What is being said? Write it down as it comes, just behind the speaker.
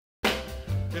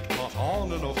not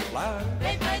on in a flash.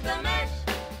 They played the mash.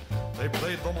 They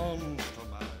played the monster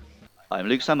mash. I'm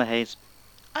Luke Summerhays.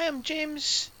 I am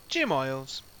James Jim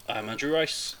Oils. I'm Andrew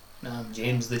Rice. I'm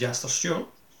James the Jester Stewart.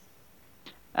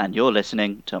 And you're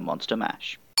listening to Monster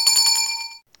Mash.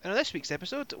 And on this week's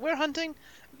episode, we're hunting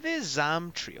the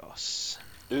Zamtrios.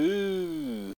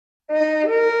 Ooh.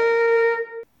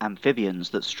 Amphibians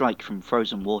that strike from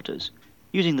frozen waters,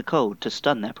 using the cold to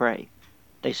stun their prey.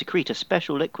 They secrete a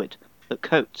special liquid that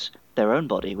coats their own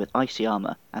body with icy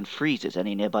armour and freezes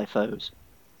any nearby foes.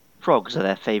 Frogs are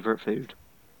their favourite food.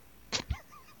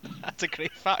 That's a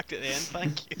great fact at the end,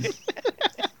 thank you.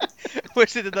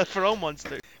 Wish they did that for all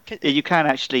monsters. You can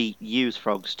actually use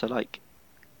frogs to,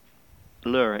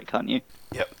 lure it, can't you?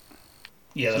 Yep.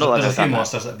 Yeah, Not like there's a few that.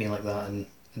 monsters that have been like that in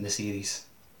the series.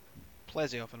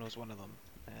 Plesioff was one of them.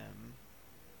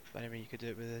 Whenever you could do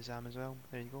it with a Zam as well.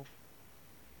 There you go.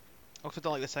 Also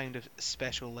don't like the sound of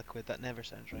special liquid. That never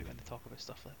sounds right when they talk about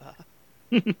stuff like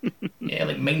that. Yeah,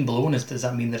 mind blown. Does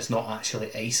that mean that it's not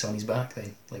actually ice on his back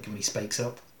then? Like when he spikes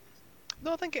up?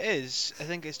 No, I think it is. I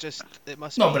think it's just, it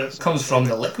must No, be but it some comes from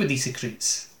the fluid. liquid he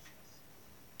secretes.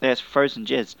 Yeah, it's frozen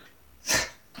jizz.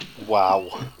 Wow.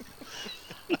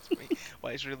 That's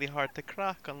why it's really hard to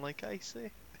crack, unlike ice, eh?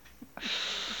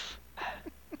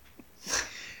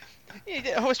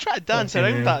 Yeah, I was trying to dance Okay,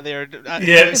 around yeah. that there.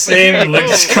 Yeah, same. And Luke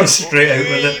just comes straight out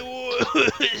with it.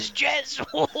 It's just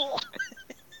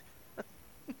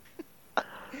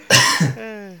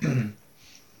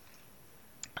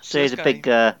So he's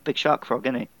a big shark frog,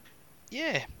 isn't he?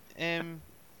 Yeah,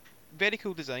 very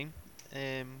cool design.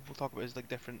 We'll talk about his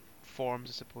different forms,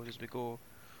 I suppose, as we go.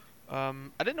 I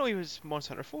didn't know he was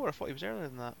Monster Hunter 4. I thought he was earlier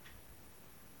than that.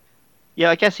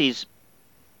 Yeah, I guess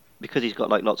because he's got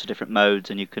lots of different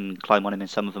modes and you can climb on him in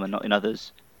some of them and not in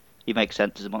others. He makes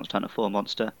sense as a Monster Hunter 4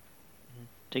 monster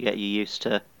to get you used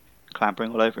to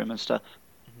clambering all over him and stuff.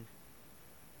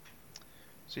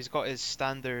 So he's got his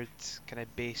standard kind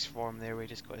of base form there, where he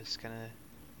just got his kind of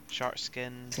shark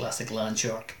skin. Classic land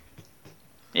shark.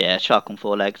 Yeah, shark on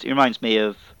 4 legs. It reminds me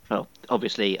of, well,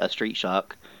 obviously a street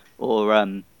shark or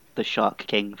the Shark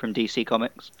King from DC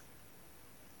Comics.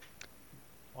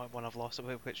 One I've lost.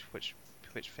 Which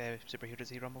superhero does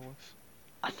he rumble with?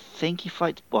 I think he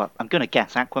fights. Well, I'm gonna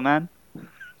guess Aquaman.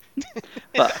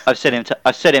 But I've seen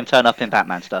him turn up in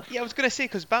Batman stuff. Yeah, I was gonna say,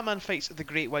 because Batman fights the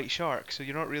Great White Shark, so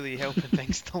you're not really helping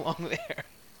things along there.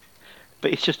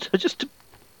 But he's just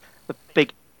a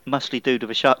big muscly dude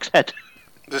with a shark's head.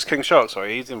 This King Shark,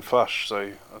 sorry, he's in flush,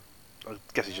 so I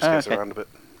guess he just gets okay. around a bit.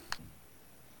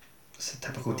 It's a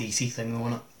typical DC thing, though,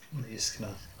 isn't it? They just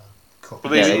kind of copy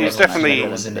Well, Yeah, he's yeah, definitely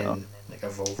and then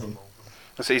evolve them.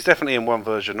 so he's definitely in one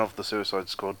version of the Suicide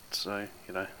Squad, so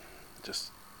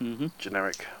just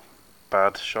generic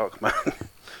bad shark man.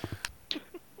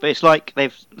 But it's like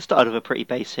they've started with a pretty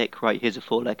basic, right, here's a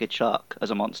 4-legged shark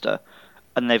as a monster.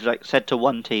 And they've said to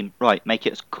one team, right, make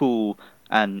it as cool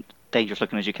and dangerous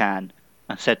looking as you can.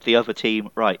 And said to the other team,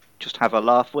 right, just have a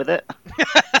laugh with it.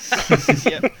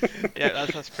 yeah,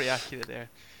 that's pretty accurate there.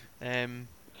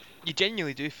 You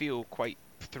genuinely do feel quite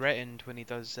threatened when he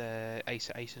does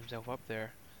ice himself up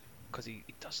there, because he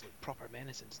does look proper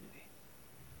menacing, doesn't he?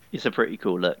 It's a pretty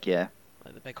cool look, yeah.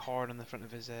 Like the big horn on the front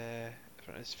of his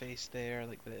face there,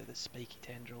 like the spiky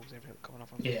tendrils, everything coming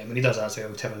off him. Yeah, when he does that, so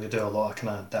he'll typically do a lot of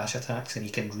kind of dash attacks, and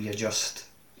he can readjust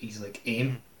his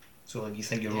aim. So you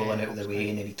think you're rolling out of the way,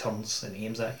 and then he turns and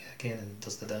aims at you again and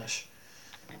does the dash.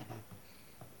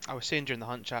 I was saying during the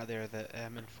hunt chat there that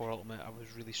in 4 Ultimate I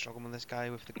was really struggling with this guy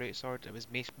with the great sword. It was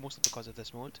mostly because of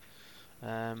this mode.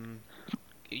 I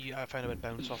found I would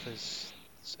bounce off his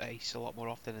ice a lot more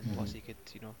often, and plus he could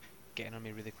get in on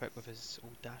me really quick with his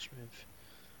old dash move.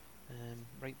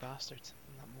 Right bastard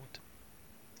in that mode.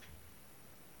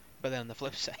 But then on the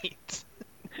flip side,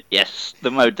 Yes,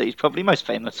 the mode that he's probably most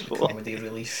famous for. Comedy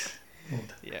relief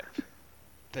mode. yep,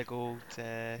 big old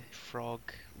frog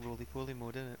roly-poly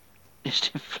mode, isn't it?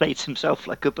 Just inflates himself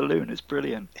like a balloon. It's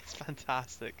brilliant. It's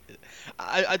fantastic.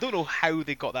 I don't know how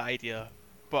they got that idea,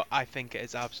 but I think it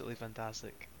is absolutely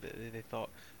fantastic. They thought,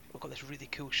 we've got this really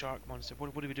cool shark monster.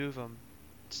 What do we do with him?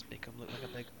 Just make him look like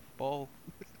a big ball.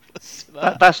 Let's do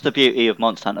that. That's the beauty of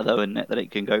Monster Hunter, though, isn't it? That it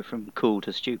can go from cool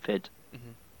to stupid,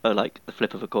 or like the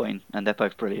flip of a coin, and they're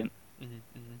both brilliant.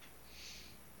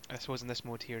 I suppose in this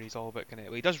mode here, he's all about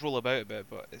well, he does roll about a bit,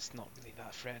 but it's not really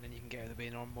that threatening. You can get out of the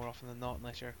way more often than not,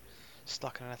 unless you're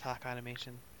stuck in an attack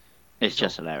animation. It's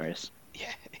just hilarious.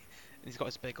 Yeah, and he's got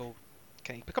his big old.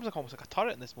 He becomes almost like a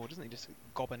turret in this mode, doesn't he? Just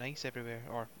gobbing ice everywhere,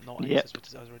 or not ice, Yep.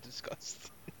 as we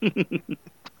discussed.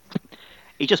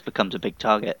 He just becomes a big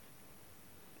target.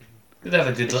 They have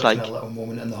a good It's kind like- of little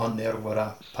moment in the hunt there where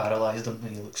I paralysed him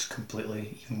and he looks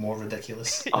completely even more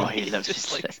ridiculous. Oh, He's he looks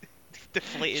just like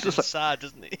deflated just and like- sad,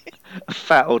 isn't he? a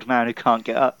fat old man who can't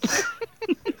get up.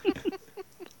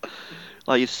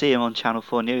 Like you see him on Channel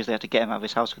 4 News, they have to get him out of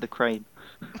his house with a crane.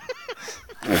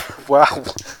 Wow.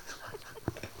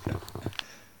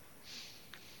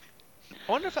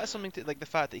 I wonder if that's something to like the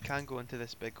fact that he can go into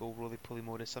this big old roly-poly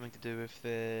mode is something to do with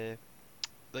the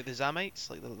Zamites,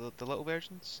 like the little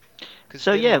versions. 'Cause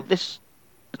So they're yeah, all- this is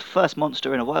the first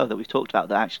monster in a while that we've talked about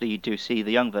that actually you do see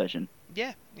the young version.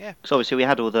 yeah. Because obviously we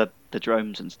had all the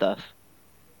drones and stuff.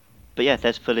 But yeah,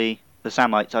 there's fully... The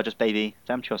Zamites are just baby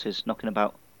Zamtrioses knocking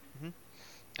about.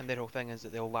 And their whole thing is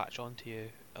that they'll latch onto you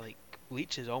like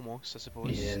leeches almost, I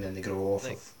suppose. Yeah, and then they grow off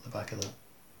Like- of the back of that.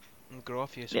 And grow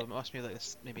off you, so Yeah. it must be like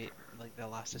this, maybe like the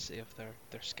elasticity of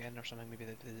their skin or something. Maybe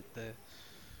the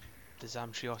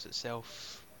Zamtrios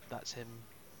itself, that's him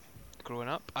growing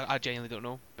up. I genuinely don't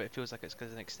know, but it feels like it's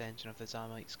because an extension of the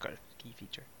Zamite's got a key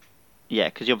feature. Yeah,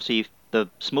 because obviously the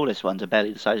smallest ones are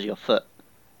barely the size of your foot.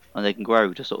 And they can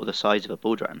grow to sort of the size of a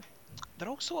bull drone. They're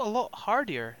also a lot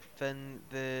hardier than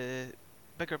the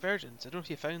bigger versions. I don't know if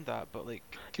you found that, but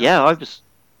like Yeah, I was...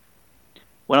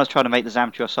 When I was trying to make the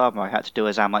Zamtrios armor, I had to do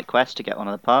a Zamite quest to get one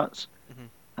of the parts. Mhm. And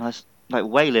I was like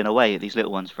wailing away at these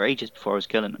little ones for ages before I was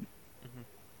killing them.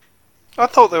 I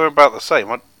thought they were about the same.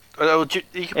 Are you might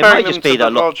comparing them just be to the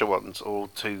that larger ones or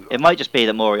to? It might just be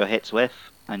that more of your hits whiff,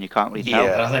 and you can't really tell.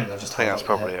 Yeah. But I think they're just I think that's harder to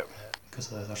probably hit it.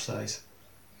 because of their size.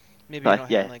 maybe But, you're not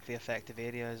hitting yeah. like the effective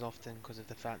area as often because of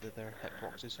the fact that their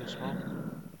hitbox is so small.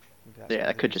 Maybe that's Yeah, one that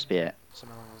of the could just be reasons. it. Some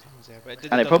along those lines there, but And it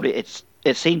doesn't- probably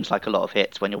it seems like a lot of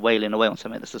hits when you're wailing away on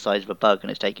something that's the size of a bug and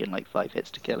it's taking like 5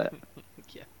 hits to kill it.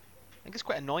 Yeah, I think it's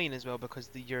quite annoying as well because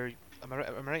am I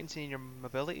right in saying your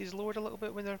mobility is lowered a little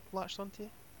bit when they're latched onto you?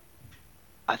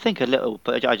 I think a little,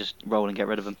 but I just roll and get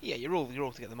rid of them. Yeah, you roll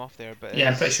to get them off there, but Yeah,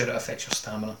 I'm it's- pretty sure it affects your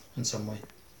stamina in some way.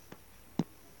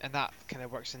 and that kind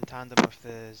of works in tandem with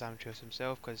the Zamtrios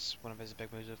himself because one of his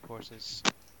big moves, of course, is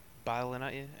barreling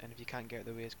at you, and if you can't get out of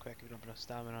the way as quick, if you don't have enough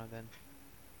stamina, then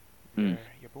Hmm.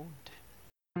 you're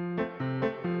boned.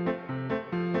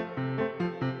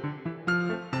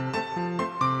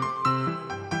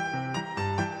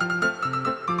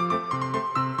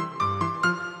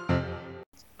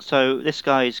 So this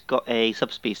guy's got a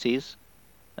subspecies.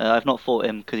 I've not fought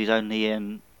him because he's only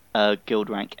in guild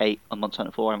rank 8 on Monster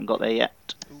Hunter 4. I haven't got there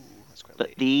yet. Ooh, that's quite But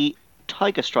late. the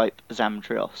Tiger Stripe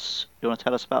Zamtrios. You want to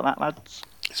tell us about that, lads?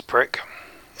 It's prick.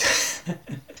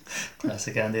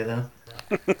 Classic Andy there.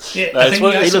 Yeah, No, I it's think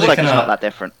what- you He looks actually like it's kinda- not that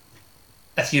different.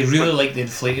 If you really like the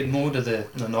inflated mode of the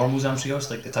normal Zamtrios,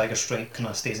 like the Tiger Stripe kind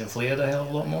of stays inflated a hell of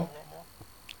a lot more.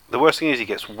 The worst thing is he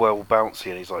gets well bouncy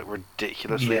and he's like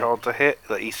ridiculously Yeah. hard to hit.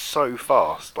 Like he's so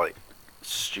fast, like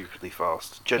stupidly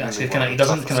fast. Yeah, Genuinely, so one he of the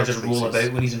doesn't kind of toughest just roll subspecies.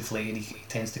 about when he's inflated, he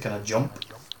tends to kind of jump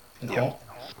and Yeah. hop.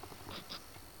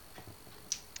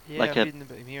 Yeah, like I'm a- reading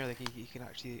about him here. Like he can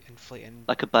actually inflate and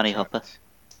Like a bunny hopper. contract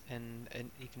and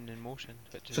even in motion.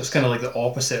 Which So it's is- kind of like the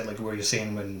opposite, like where you're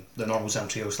saying when the normal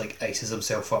Zamtrios like ices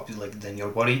himself up, like then you're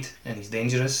worried and he's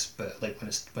dangerous. But like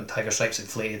when Tiger Stripe's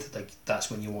inflated, like that's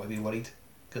when you want to be worried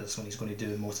because that's when he's going to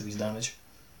do most of his damage.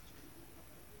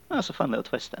 Oh, that's a fun little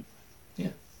twist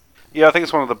then. Yeah, I think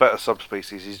it's one of the better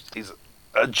subspecies. He's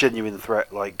a genuine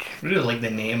threat. Like I really like the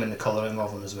name and the colouring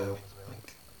of him as well.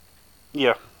 Like,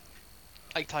 yeah,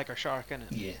 like Tiger Shark, innit?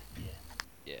 yeah,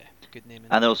 Yeah, good name.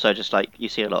 And also just like you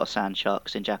see a lot of sand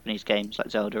sharks in Japanese games like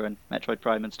Zelda and Metroid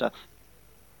Prime and stuff.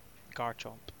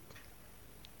 Garchomp.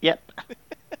 Yep.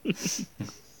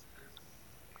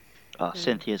 Oh,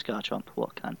 Cynthia's Garchomp,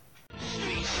 what can?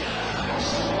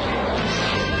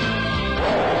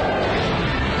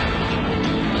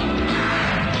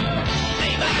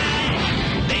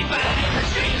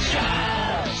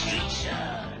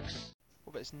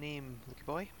 What about his name, Lucky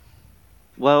Boy?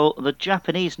 Well, the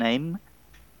Japanese name,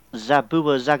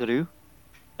 Zabua Zagaru,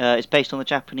 is based on the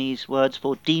Japanese words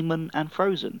for demon and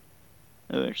frozen.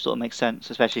 Which sort of makes sense,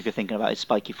 especially if you're thinking about his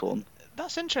spiky form.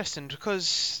 That's interesting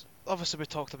because obviously we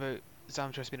talked about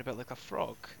Zamtrios being a bit like a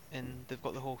frog, and they've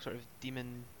got the whole sort of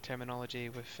demon terminology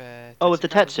with. Oh, with the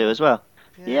Tetsu as well.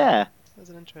 Yeah, That's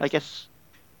an interesting. I guess.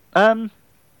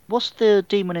 What's the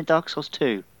demon in Dark Souls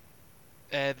 2?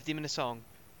 The demon of song.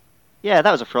 Yeah,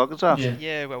 that was a frog as well. yeah.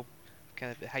 Yeah, well,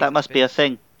 kind of. The height That of must be a space,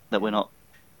 thing that we're not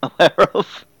aware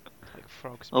of. Like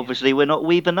frogs. being- Obviously, we're not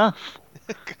weeb enough.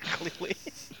 clearly,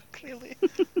 clearly.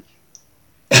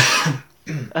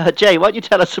 Jay, why don't you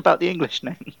tell us about the English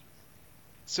name?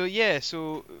 So yeah,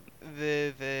 so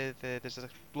the there's a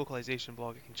localization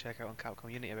blog you can check out on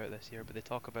Capcom Unity about this here, but they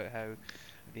talk about how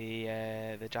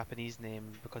the Japanese name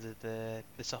because of the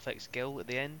suffix "gil" at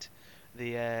the end.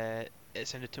 It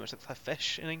sounded too much like a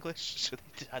fish in English, so they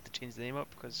just had to change the name up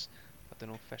because I don't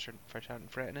know, fish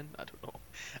aren't threatening. I don't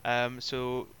know.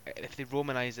 So if they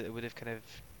romanized it, it would have kind of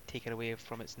taken away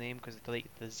from its name because they like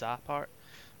the "za" part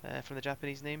from the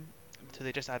Japanese name. So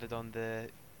they just added on the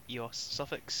 "eos"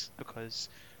 suffix because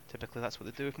typically that's what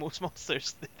they do with most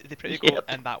monsters. They pretty go, Yep.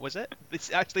 and that was it. They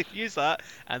actually used that,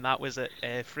 and that was it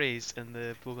phrased in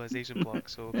the localization block.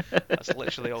 So that's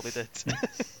literally all they did.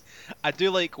 I do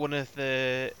like one of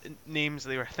the names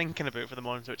they were thinking about for the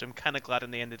monster, which I'm kind of glad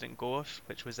in the end they didn't go with,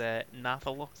 which was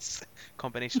Nathalos,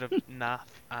 combination of Nath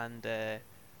and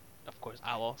of course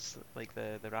Alos, like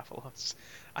the Rathalos.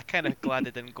 I kind of glad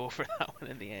they didn't go for that one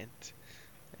in the end.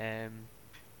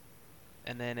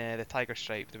 And then the tiger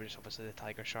stripe, they were just obviously the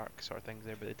tiger shark sort of things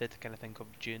there, but they did kind of think of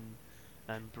June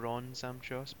and Bronze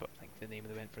Zamtrios, but I think the name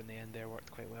they went for in the end there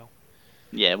worked quite well.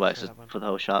 Yeah, it works For that one. for the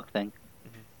whole shark thing.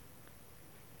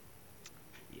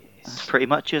 That's Yes. pretty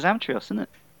much your Zamtrios, isn't it?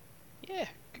 Yeah,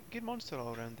 good monster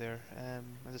all around there.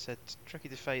 As I said, tricky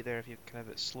to fight there if you're kind of a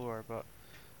bit slower, but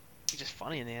he's just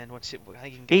funny in the end. I think you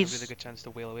can get a really good chance to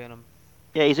whale away on him.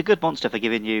 Yeah, he's a good monster for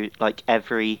giving you like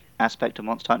every aspect of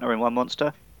Monster Hunter in one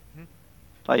monster. Mhm.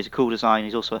 Like, he's a cool design.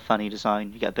 He's also a funny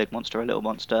design. You get a big monster, a little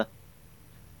monster.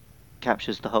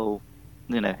 Captures the whole,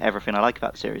 everything I like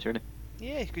about the series, really.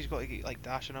 Yeah, because you've got like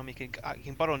dash on him. You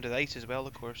can burrow under the ice as well,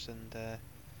 of course, and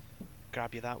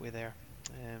grab you that way there.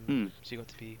 So you got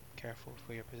to be careful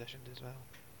for your positions as well,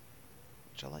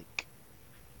 which I like.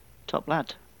 Top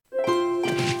lad.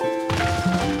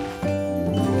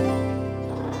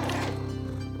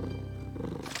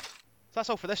 So that's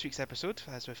all for this week's episode,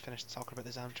 as we've finished talking about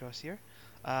the Zamtrios here.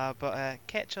 But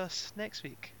catch us next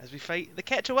week as we fight the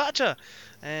Quetzalcoatl,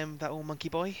 that old monkey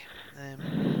boy.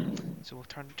 So we'll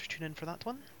tune in for that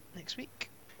one next week.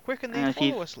 Where can they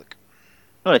follow us, Luke?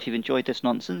 Well, if you've enjoyed this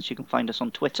nonsense, you can find us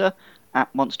on Twitter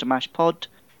at Monster Mash Pod.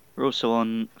 We're also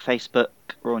on Facebook.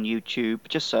 We're on YouTube.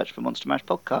 Just search for Monster Mash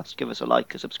Podcast. Give us a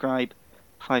like, a subscribe,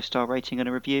 5-star rating and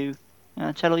a review,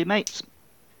 and tell all your mates.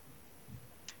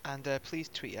 And please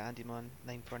tweet at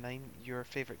AndyMan949 your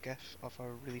favourite gif of a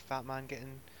really fat man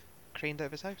getting craned out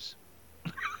of his house.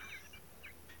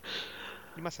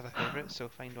 You must have a favourite, so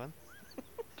find one.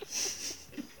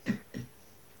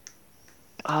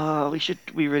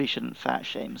 We really shouldn't fat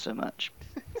shame so much.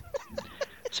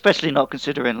 Especially not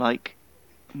considering, like,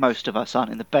 most of us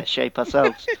aren't in the best shape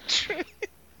ourselves.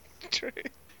 True.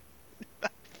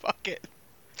 Fuck it.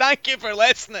 Thank you for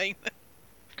listening.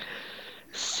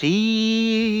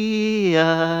 See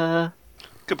ya.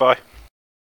 Goodbye.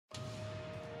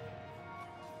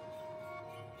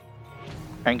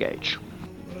 Engage.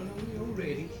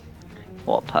 Already.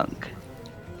 What punk?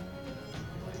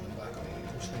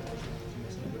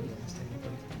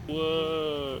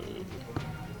 Whoa.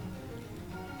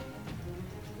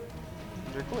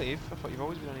 You're Glaive? I thought you've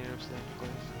always been on your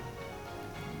Glaive.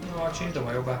 No, I changed a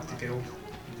while back to Guild.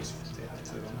 Just to add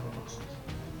to it on ones.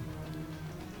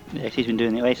 Yeah, he's been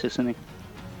doing the Oasis, hasn't he?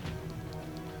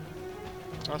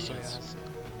 Oh, so yes.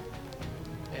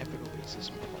 Epic Oasis,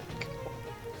 like.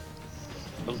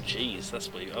 Oh jeez,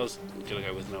 that's what I was gonna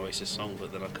go with an Oasis song,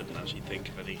 but then I couldn't actually think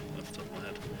of any off the top of my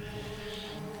head.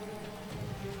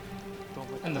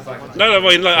 And the fact that No, I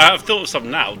mean, like, I have thought of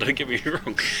some now. Don't get me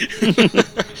wrong.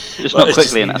 Just not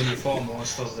quickly enough. when you fought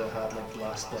monsters that had like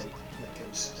last like it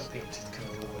was a pain to kind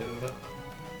of roll out of it.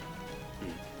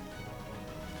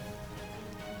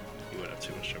 You won't have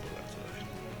too much trouble with that today.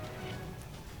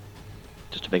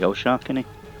 Just a big old shark, isn't he?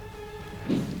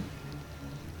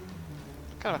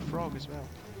 Kind of a frog as well.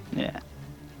 Yeah.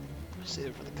 Save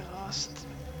it for the cast.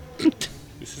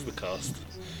 This is the cast.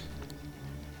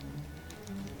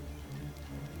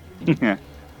 Yeah.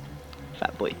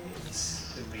 Fat boy.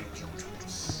 It's the real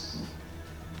Killjoys.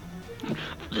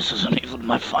 This isn't even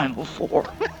my final four.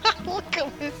 Look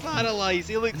at him analyze.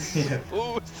 He looks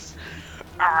gross.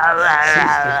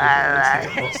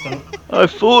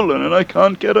 I've fallen and I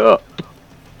can't get up.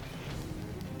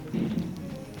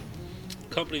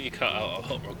 Can't believe you cut out our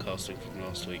hot rod casting from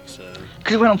last week, so...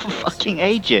 Because it went on for fucking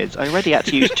ages. I already had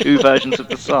to use 2 versions of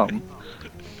the song.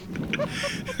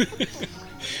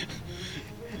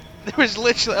 There was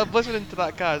literally, I'm listening to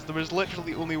that cast, there was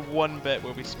literally only one bit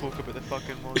where we spoke about the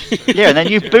fucking monster. Yeah, and then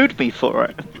you booed me for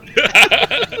it.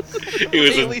 It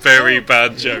was a very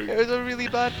bad joke. It was a really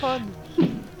bad pun.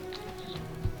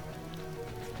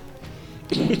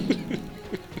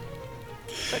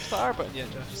 Fix the R button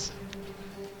yet, Jess?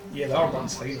 Yeah, the R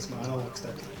button's fine, it's my analog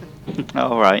stick.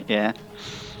 Alright, yeah.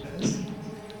 It is.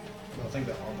 Well, I think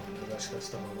the R button is actually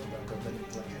still a little bit good, but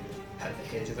like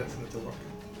at the edge of it for it to work.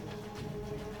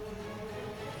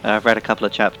 I've read a couple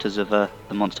of chapters of the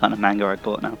Monster Hunter manga I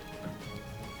bought now.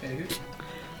 Very good.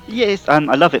 Yes, I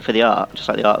love it for the art, just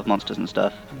like the art of monsters and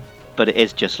stuff. But it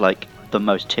is just like the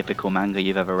most typical manga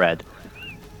you've ever read.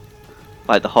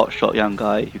 Like the hotshot young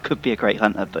guy who could be a great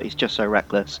hunter, but he's just so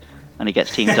reckless, and he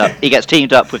gets teamed up. He gets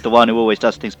teamed up with the one who always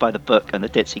does things by the book, and the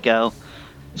ditzy girl.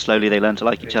 Slowly, they learn to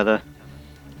like each other.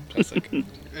 Classic.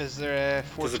 Is there a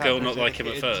four Does the girl chapters not like him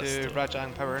at dedicated first? to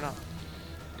Rajang Power enough?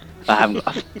 I haven't.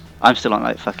 I'm still on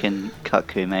like fucking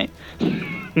Kutku, mate.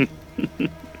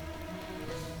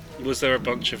 Was there a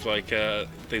bunch of like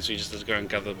things where you just had to go and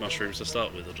gather mushrooms to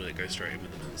start with, or did it go straight in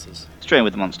with the monsters? Straight in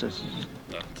with the monsters.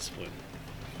 No, disappointing.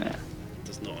 Yeah.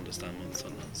 Does not understand Monster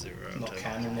Hunter 0 out of Not 10.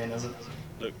 canon then, is it?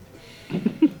 Nope.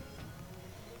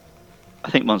 I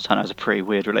think Monster Hunter has a pretty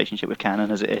weird relationship with canon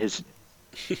as it is.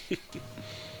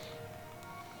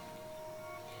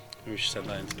 We should send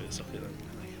that into the socket then.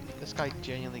 This guy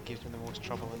genuinely gives me the most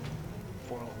trouble in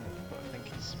Fortnite, but I think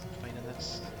he's fine in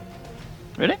this.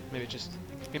 Really? Maybe just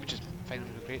fine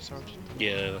with a great sword.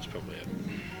 Yeah, that's probably it.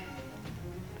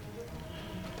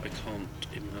 I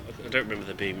don't remember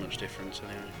there being much difference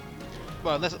anyway.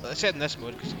 Well, this, I said in this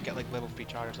mode because you can get like level 3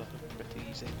 charges off it pretty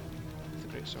easy with the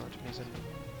great sword. Amazing.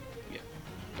 Yeah.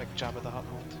 Like Jabba the Hutt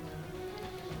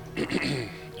mode.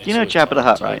 Do you know Jabba the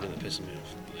Hutt, right? I'm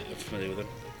familiar with him.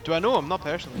 Do I know him? Not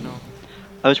personally, no.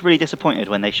 I was really disappointed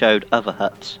when they showed other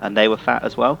Hutts, and they were fat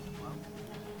as well.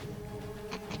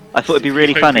 I thought it'd be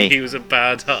really Hoping funny. He was a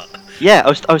bad hut. Yeah,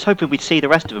 I was hoping we'd see the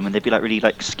rest of them, and they'd be like really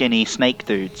like skinny snake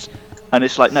dudes. And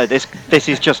it's like, no, this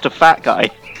is just a fat guy.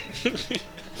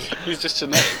 He's just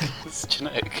genetic. It's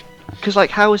genetic. Because like,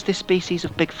 how has this species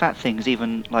of big fat things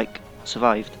even like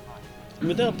survived? I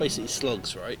mean, they're basically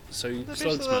slugs, right? So They're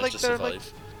slugs basically manage like- to they're survive.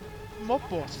 like mob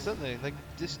bosses, aren't they? Like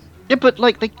just Yeah, but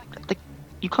like they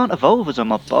you can't evolve as a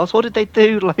mob boss. What did they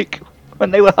do like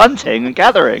when they were hunting and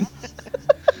gathering?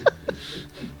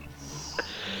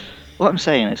 What I'm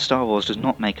saying is Star Wars does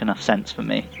not make enough sense for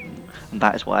me, and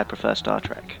that is why I prefer Star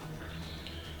Trek.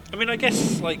 I mean, I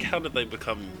guess, like, how did they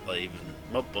become, like, even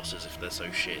mob bosses if they're so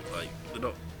shit? Like, they're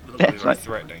not Yeah, really it's very like-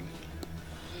 threatening.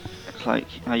 It's like,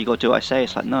 oh, you got to do what I say.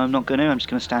 It's like, no, I'm not going to. I'm just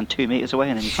going to stand 2 meters away,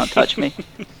 and then you can't touch me.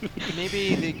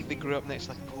 maybe they grew up next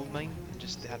to like a gold mine and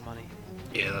just they had money.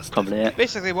 Yeah, that's Probably it.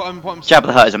 Basically, what I'm Jabba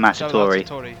the Hutt is a massive Jabba the Tory.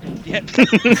 Hutt's a Tory.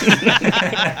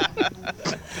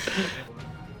 Yep.